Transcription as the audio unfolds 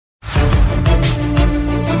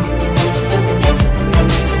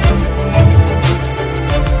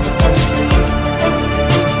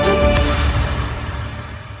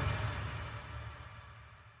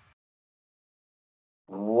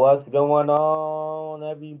What's going on,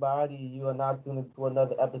 everybody? You are now tuned into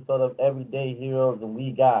another episode of Everyday Heroes, and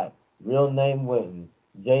we got Real Name Written,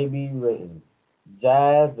 JB Written,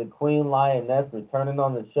 Jazz, the Queen Lioness, returning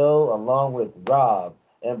on the show, along with Rob.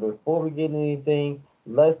 And before we get anything,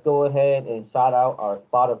 let's go ahead and shout out our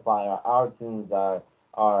Spotify, our iTunes,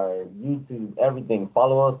 our YouTube, everything.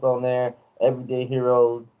 Follow us on there, Everyday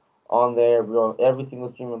Heroes on there. We're on every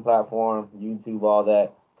single streaming platform, YouTube, all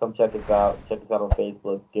that. Come check us out. Check us out on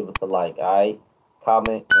Facebook. Give us a like, all right?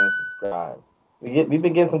 Comment and subscribe. We've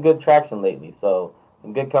been getting some good traction lately, so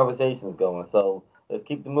some good conversations going. So let's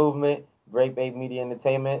keep the movement. Great Bay Media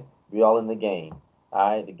Entertainment. We all in the game.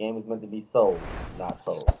 All right, the game is meant to be sold, not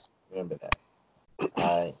told. Remember that.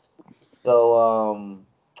 All right. So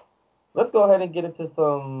let's go ahead and get into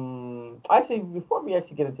some. Actually, before we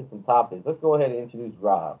actually get into some topics, let's go ahead and introduce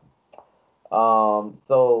Rob.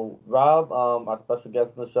 So Rob, our special guest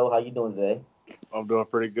on the show, how you doing today? I'm doing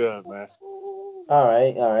pretty good, man. All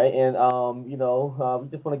right, and we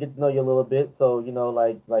just want to get to know you a little bit. So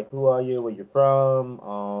like who are you, where you're from,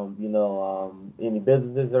 any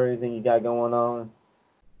businesses or anything you got going on?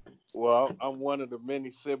 Well, I'm one of the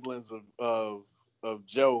many siblings of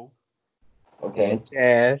Joe Okay.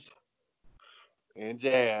 and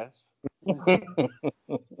Jazz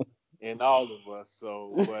and all of us.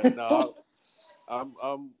 So, but no,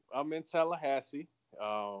 I'm in Tallahassee.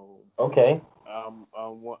 Okay. I'm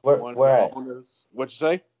Where one of where the at? owners. What you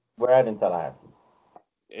say? Where at in Tallahassee?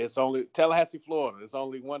 It's only Tallahassee, Florida. It's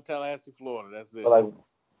only one Tallahassee, Florida. That's But it. like,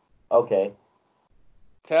 okay,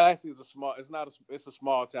 Tallahassee is a small. It's not. It's a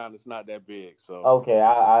small town. It's not that big. So okay.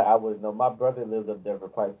 I would know. My brother lived up there for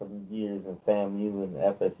quite some years in FAMU and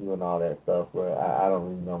FSU and all that stuff. Where I don't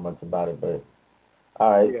really know much about it, but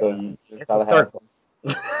all right. So yeah, you It's a Tallahassee. circle.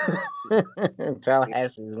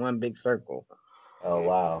 Tallahassee is one big circle. Oh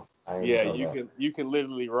wow, I didn't yeah. know that. You can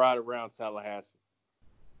literally ride around Tallahassee.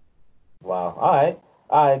 Wow.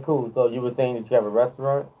 All right, cool. So you were saying that you have a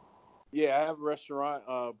restaurant? Yeah, I have a restaurant,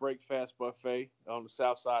 Breakfast Buffet on the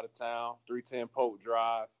south side of town, 310 Polk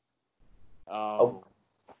Drive. Oh,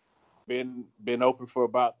 Um, been open for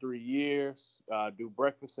about 3 years. Do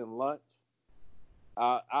breakfast and lunch.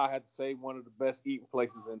 I had to say one of the best eating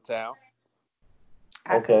places in town.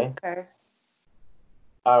 I okay. concur.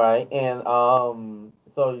 All right. And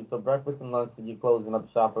so breakfast and lunch, so you closing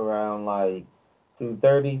up shop around like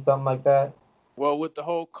 2:30, something like that? Well, with the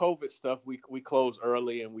whole COVID stuff, we close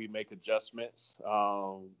early and we make adjustments.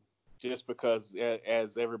 Just because,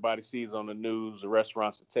 as everybody sees on the news, the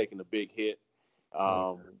restaurants are taking a big hit. Yeah.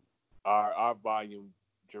 Um, our volume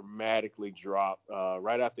dramatically dropped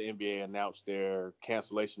right after the NBA announced their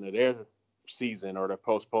cancellation of their season or their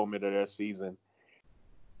postponement of their season.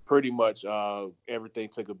 Pretty much everything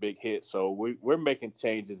took a big hit. So we're making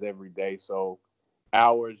changes every day. So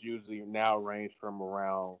hours usually now range from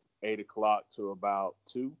around 8 o'clock to about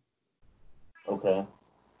 2. Okay.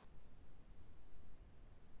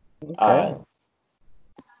 All Okay. right.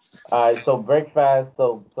 All right. So breakfast.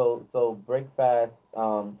 So breakfast.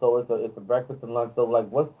 So it's a breakfast and lunch. So like,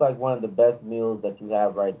 what's like one of the best meals that you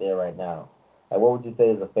have right there right now? Like, what would you say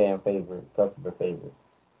is a fan favorite, customer favorite?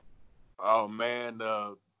 Oh man,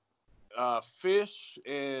 fish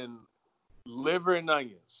and liver and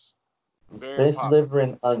onions, very Fish, popular. liver,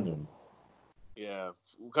 and onions. Yeah,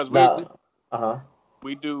 because Now, uh-huh.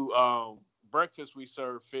 we do breakfast. We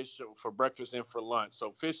serve fish for breakfast and for lunch.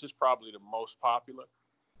 So fish is probably the most popular.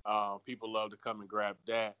 People love to come and grab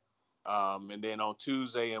that. And then on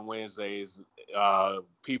Tuesday and Wednesdays,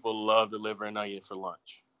 people love the liver and onion for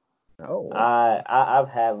lunch. Oh, I've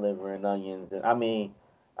had liver and onions, and I mean,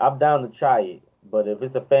 I'm down to try it. But if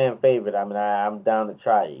it's a fan favorite, I mean, I'm down to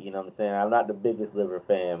try it. You know what I'm saying? I'm not the biggest liver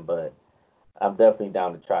fan, but I'm definitely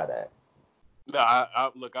down to try that. No,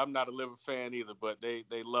 look. I'm not a liver fan either, but they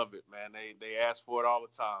love it, man. They ask for it all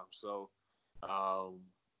the time. So, um,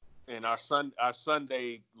 and our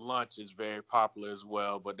Sunday lunch is very popular as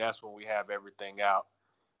well. But that's when we have everything out: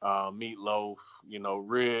 meatloaf,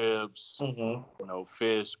 ribs, Hmm.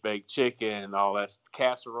 fish, baked chicken, all that,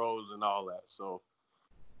 casseroles, and all that. So,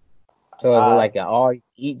 so is it I like an all you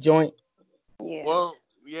eat joint? Yeah. well,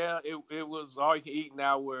 yeah, it was all you can eat.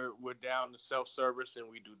 Now we're down to self service and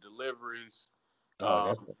we do deliveries.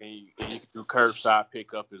 Oh, that's And you can do curbside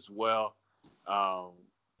pickup as well. Um,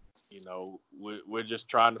 we're just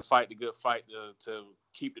trying to fight the good fight to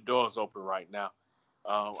keep the doors open right now.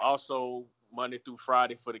 Also, Monday through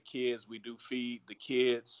Friday for the kids, we do feed the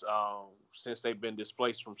kids since they've been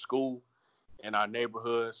displaced from school in our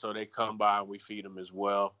neighborhood. So they come by and we feed them as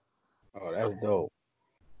well. oh, that's dope.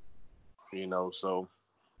 So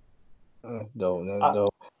That's dope. That's I,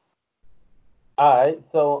 dope. All right.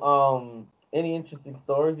 So, any interesting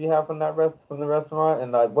stories you have from from the restaurant,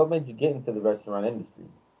 and like, what made you get into the restaurant industry?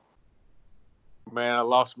 Man, I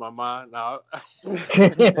lost my mind. Now, I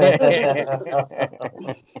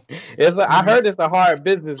heard it's a hard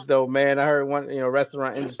business though, man. I heard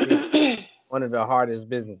restaurant industry one of the hardest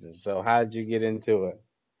businesses. So how did you get into it?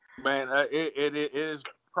 man, it is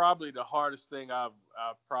probably the hardest thing I've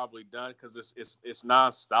probably done because it's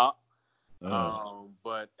nonstop. Mm.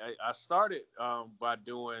 But I started by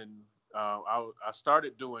doing I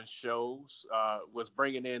started doing shows. Was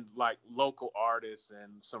bringing in like local artists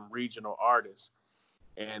and some regional artists,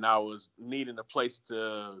 and I was needing a place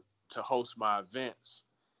to host my events.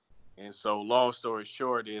 And so, long story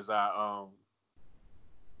short, is I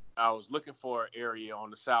was looking for an area on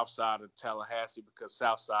the south side of Tallahassee because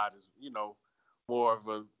south side is more of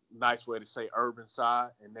a nice way to say urban side,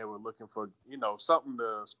 and they were looking for something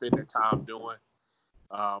to spend their time doing,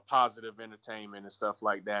 positive entertainment and stuff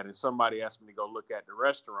like that. And somebody asked me to go look at the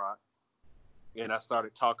restaurant, and I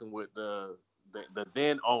started talking with the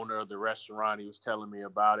then owner of the restaurant. He was telling me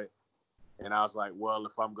about it, and I was like, well,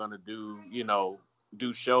 if I'm gonna do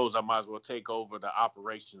shows, I might as well take over the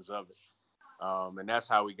operations of it. And that's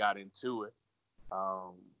how we got into it.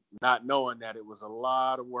 Um, Not knowing that it was a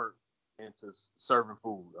lot of work into serving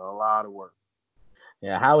food, a lot of work.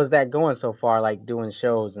 Yeah, how is that going so far? Like doing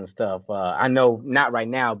shows and stuff. I know not right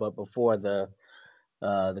now, but before the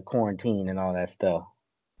quarantine and all that stuff.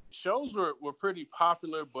 Shows were pretty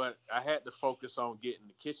popular, but I had to focus on getting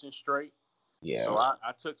the kitchen straight. Yeah. So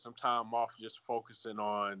I took some time off just focusing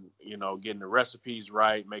on, getting the recipes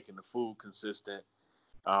right, making the food consistent.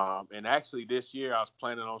 And actually this year I was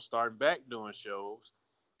planning on starting back doing shows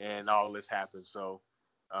and all this happened. So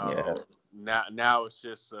Yeah. um, now it's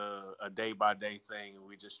just a day by day thing. And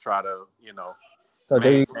we just try to, So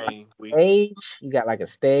do you maintain. stage? You got like a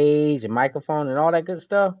stage, a microphone, and all that good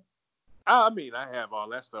stuff. I mean, I have all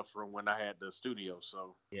that stuff from when I had the studio.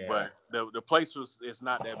 So, Yeah. but the place it's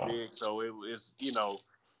not that big, so is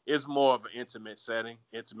it's more of an intimate setting,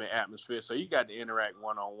 intimate atmosphere. So you got to interact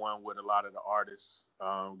one on one with a lot of the artists.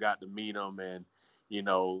 Got to meet them and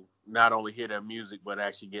not only hear their music but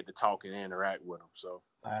actually get to talk and interact with them. So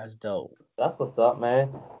That's dope. That's what's up, man.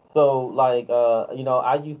 So, like,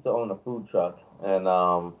 I used to own a food truck, and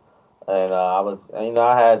I was,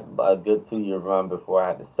 I had a good 2 year run before I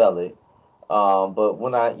had to sell it. But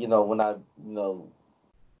when I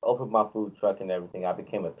opened my food truck and everything, I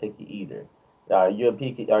became a picky eater. Are you a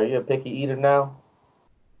picky eater now?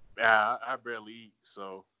 yeah, I barely eat.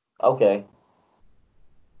 So Okay,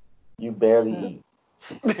 you barely eat.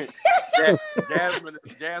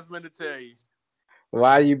 Jasmine to tell you.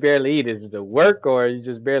 Why do you barely eat? Is it the work, or you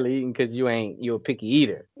just barely eating because you a picky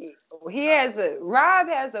eater? Rob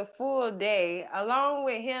has a full day along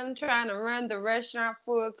with him trying to run the restaurant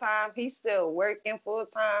full time. He's still working full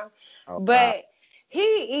time, Oh wow. but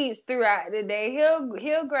he eats throughout the day.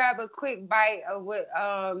 He'll grab a quick bite of what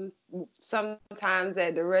sometimes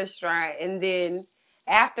at the restaurant, and then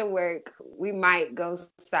after work we might go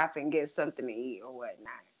stop and get something to eat or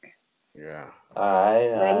whatnot. Yeah. All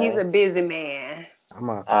right, But all he's right, a busy man. I'm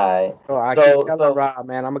a. all right. Oh, I keep So, telling so Rob,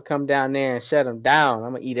 man, I'm gonna come down there and shut him down.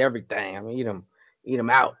 I'm gonna eat everything. I'm gonna eat him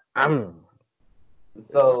out. I'm a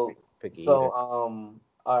So, picky eater.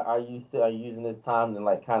 are you using this time to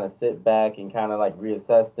like kind of sit back and kind of like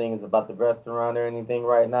reassess things about the restaurant or anything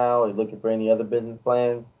right now? Are you looking for any other business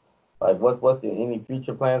plans? Like, any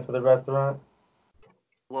future plans for the restaurant?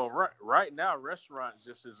 Well, right now, restaurants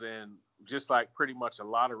just like pretty much a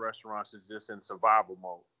lot of restaurants is just in survival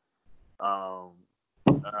mode. Um,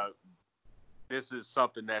 uh, this is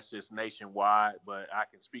something that's just nationwide, but I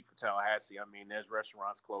can speak for Tallahassee. I mean, there's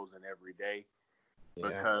restaurants closing every day Yeah.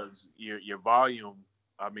 because your volume.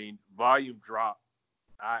 I mean, volume dropped.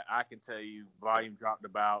 I can tell you, volume dropped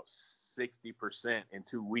about 60% in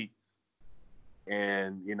 2 weeks.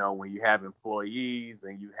 And when you have employees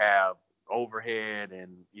and you have overhead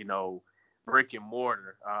and brick and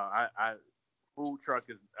mortar, I food truck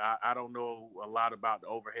is I don't know a lot about the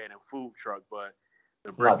overhead and food truck, but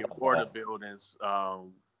the brick Not and that mortar bad. buildings,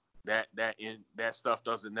 that stuff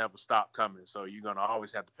doesn't never stop coming. So you're gonna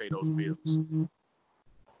always have to pay those bills.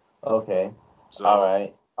 Okay. All So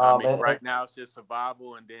right. I mean, And right now it's just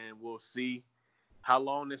survival, and then we'll see how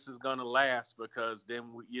long this is gonna last because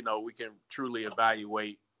then we can truly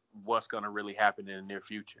evaluate what's gonna really happen in the near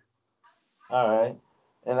future. all right.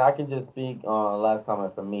 And I can just speak on last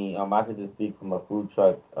comment from me. I can just speak from a food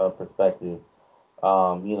truck perspective.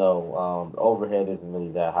 The overhead isn't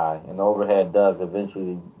really that high, and the overhead does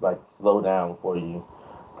eventually like slow down for you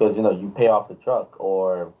because you pay off the truck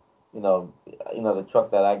or the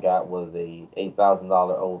truck that I got was a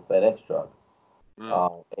 $8,000 old FedEx truck,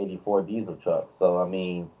 Mm. 84 diesel truck. So I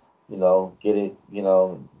mean, get it,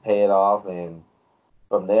 pay it off, and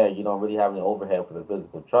from there, you don't really have any overhead for the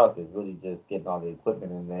physical truck. It's really just getting all the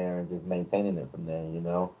equipment in there and just maintaining it from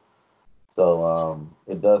there. So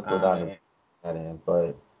it does slow down Uh, that end,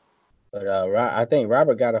 but but I think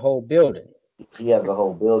Robert got a whole building. he has a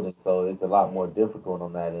whole building, so it's a lot more difficult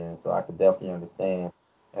on that end. So I could definitely understand,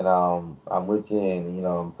 and I'm with you, and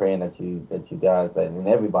I'm praying that you guys and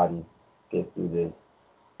everybody gets through this.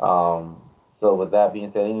 So with that being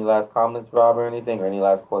said, any last comments, Rob, or anything, or any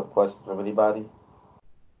last questions from anybody?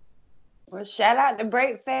 Well, shout out to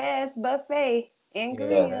Breakfast Buffet and Yeah.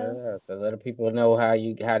 Grill. Yeah, so let the people know how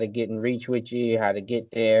to get in reach with you, how to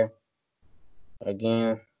get there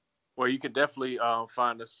again. Well, you can definitely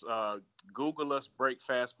find us. Google us,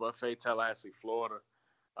 Breakfast Buffet, Tallahassee, Florida.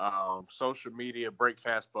 Social media,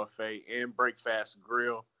 Breakfast Buffet and Breakfast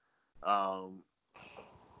Grill. Um,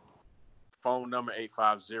 Phone number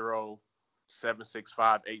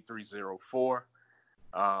 850-765-8304.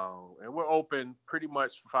 And we're open pretty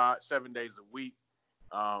much 7 days a week.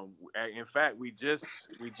 In fact, we just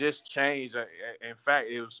changed. In fact,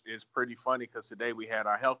 it's pretty funny because today we had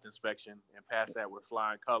our health inspection and passed that with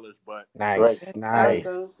flying colors. But Nice, Great, That's nice. great,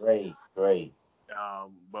 awesome. great, great.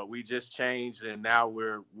 we just changed, and now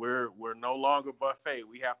we're no longer buffet.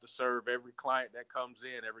 We have to serve every client that comes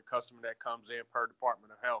in, every customer that comes in per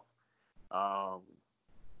Department of Health. Um,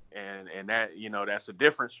 and that that's a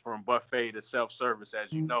difference from buffet to self service, as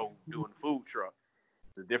doing food truck.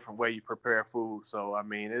 It's a different way you prepare food. So I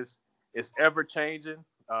mean, it's ever changing.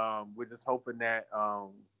 We're just hoping that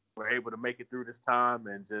we're able to make it through this time,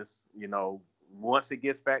 and just once it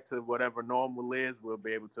gets back to whatever normal is, we'll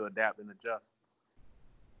be able to adapt and adjust.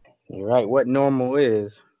 You're right. What normal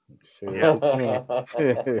is? Sure, Yeah, who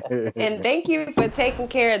can? And thank you for taking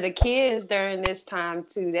care of the kids during this time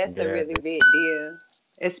too. That's a Yeah. really big deal,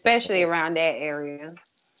 especially around that area.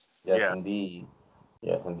 Yes, yeah. indeed.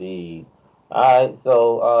 Yes, indeed. All right,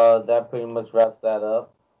 so that pretty much wraps that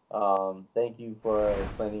up. Thank you for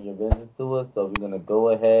explaining your business to us. So we're gonna go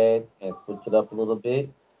ahead and switch it up a little bit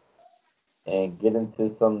and get into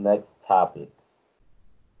some next topics.